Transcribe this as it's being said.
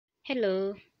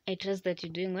Hello, I trust that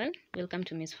you're doing well. Welcome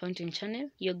to Miss Fountain channel,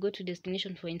 your go-to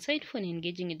destination for insightful and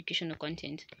engaging educational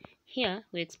content. Here,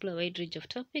 we explore a wide range of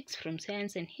topics from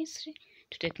science and history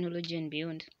to technology and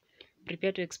beyond.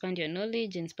 Prepare to expand your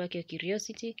knowledge and spark your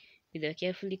curiosity with our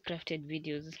carefully crafted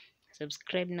videos.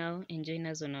 Subscribe now and join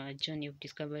us on our journey of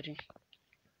discovery.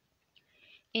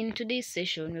 In today's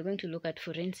session, we're going to look at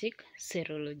forensic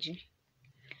serology.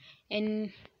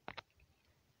 And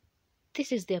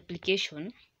this is the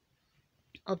application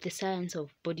of the science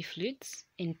of body fluids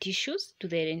and tissues to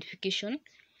the identification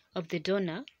of the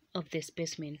donor of the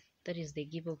specimen, that is the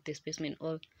giver of the specimen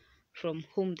or from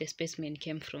whom the specimen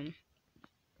came from.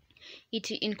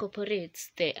 It incorporates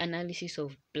the analysis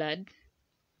of blood,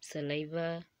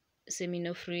 saliva,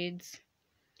 seminal fluids,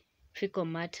 fecal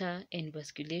matter, and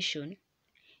vasculation,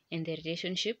 and their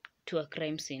relationship to a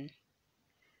crime scene.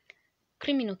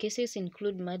 Criminal cases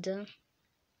include murder,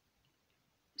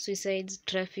 suicides,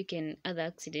 traffic, and other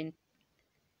accidents,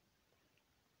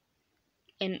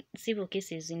 and civil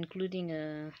cases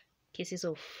including cases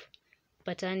of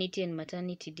paternity and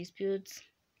maternity disputes,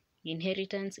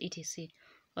 inheritance, etc.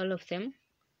 All of them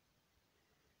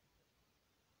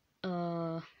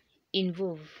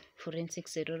involve forensic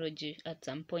serology at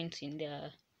some point in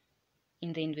the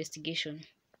investigation.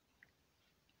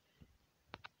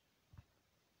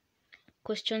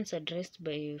 Questions addressed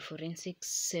by forensic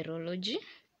serology.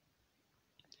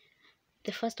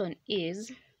 The first one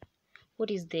is, what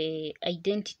is the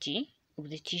identity of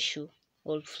the tissue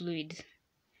or fluid?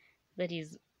 That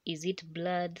is it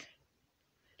blood?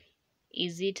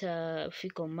 Is it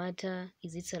fecal matter?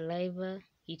 Is it saliva?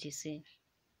 etc.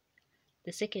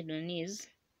 The second one is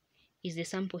the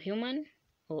sample human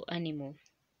or animal?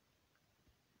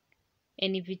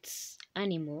 And if it's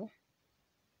animal,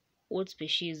 what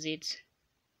species is it?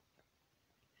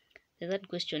 The third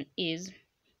question is,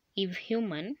 if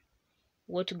human,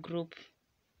 what group?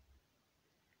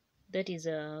 That is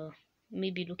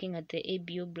maybe looking at the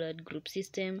ABO blood group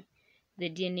system, the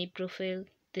DNA profile,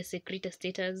 the secretor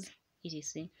status,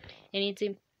 etc. And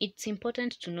it's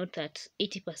important to note that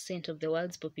 80% of the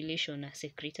world's population are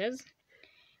secretors,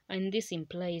 and this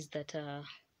implies that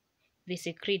they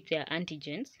secrete their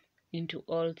antigens into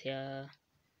all their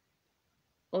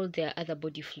other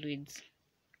body fluids.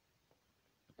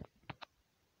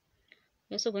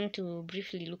 We're also going to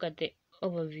briefly look at the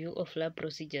overview of lab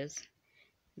procedures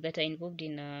that are involved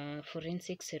in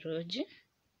forensic serology.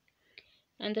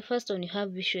 And the first one, you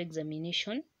have visual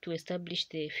examination to establish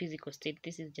the physical state.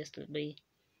 This is just by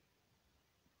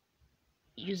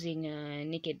using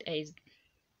naked eyes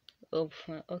of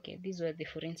these were the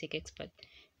forensic expert,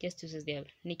 just uses their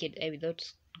naked eye without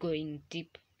going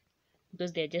deep,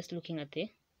 because they are just looking at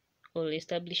or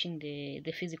establishing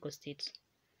the physical states.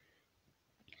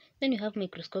 Then you have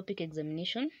microscopic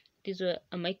examination. This is where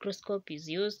a microscope is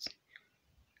used.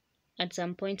 At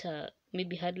some point,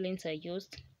 maybe hard lens are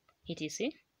used, etc.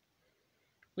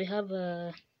 We have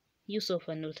use of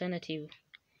an alternative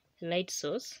light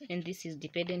source, and this is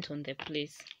dependent on the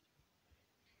place.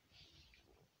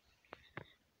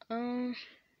 Then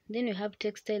you have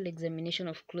textile examination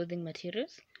of clothing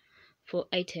materials for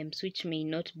items which may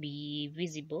not be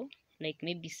visible, like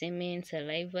maybe semen,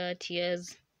 saliva,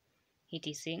 tears,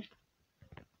 etc.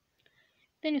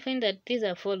 Then you find that these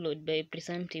are followed by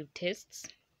presumptive tests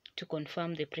to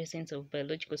confirm the presence of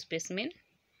biological specimen.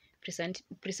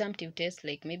 Presumptive tests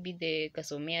like maybe the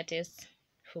Casomere test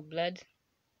for blood,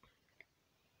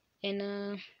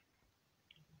 and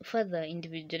further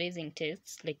individualizing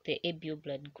tests like the ABO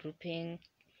blood grouping,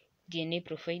 DNA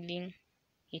profiling,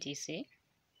 etc.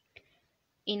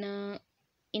 In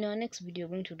our next video,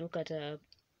 we're going to look at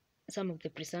some of the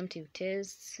presumptive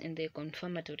tests and the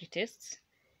confirmatory tests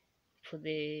for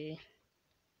the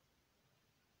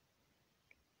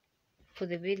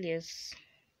various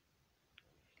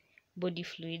body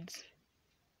fluids.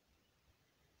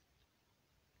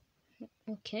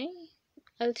 Okay,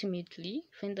 ultimately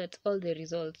find that all the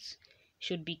results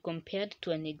should be compared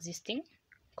to an existing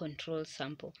control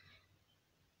sample.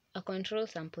 A control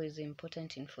sample is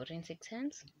important in forensic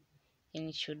science, and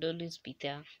it should always be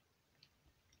there.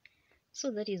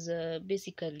 So that is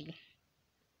basically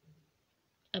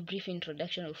a brief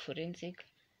introduction of forensic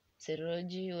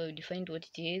serology, where we defined what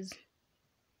it is,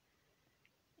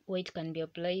 why it can be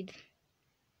applied,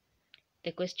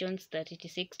 the questions that it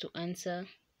seeks to answer,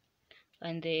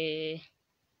 and the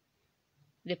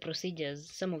procedures,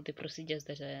 some of the procedures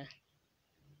that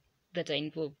are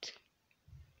involved.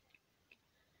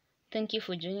 Thank you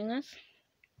for joining us.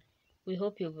 We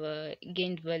hope you've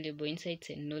gained valuable insights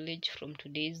and knowledge from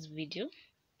today's video.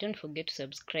 Don't forget to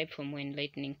subscribe for more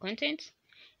enlightening content.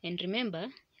 And remember,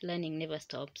 learning never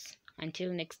stops.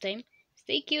 Until next time,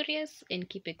 stay curious and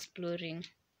keep exploring.